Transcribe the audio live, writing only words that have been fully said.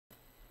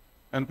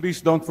And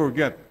please don't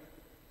forget,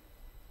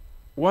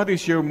 what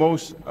is your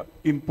most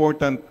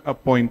important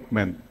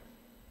appointment?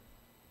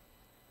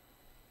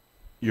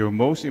 Your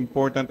most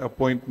important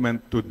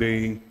appointment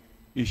today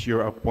is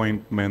your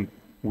appointment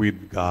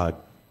with God.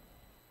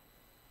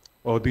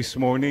 Oh, this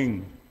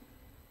morning,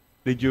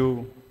 did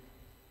you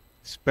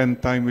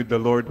spend time with the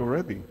Lord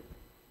already?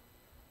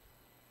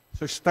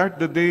 So start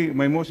the day.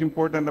 My most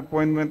important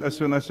appointment as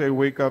soon as I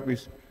wake up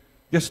is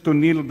just to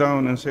kneel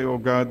down and say, oh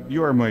God,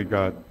 you are my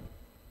God.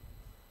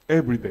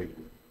 Every day.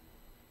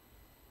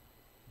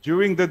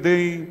 During the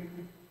day,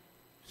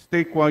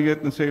 stay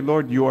quiet and say,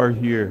 Lord, you are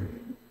here.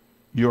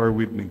 You are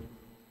with me.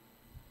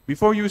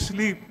 Before you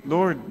sleep,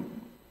 Lord,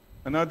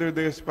 another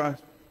day has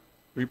passed.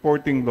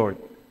 Reporting, Lord.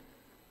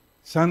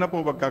 Sana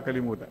po wag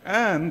kakalimutan.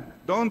 And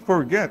don't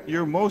forget,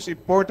 your most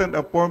important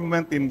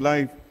appointment in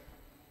life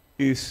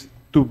is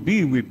to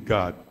be with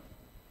God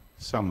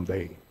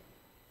someday.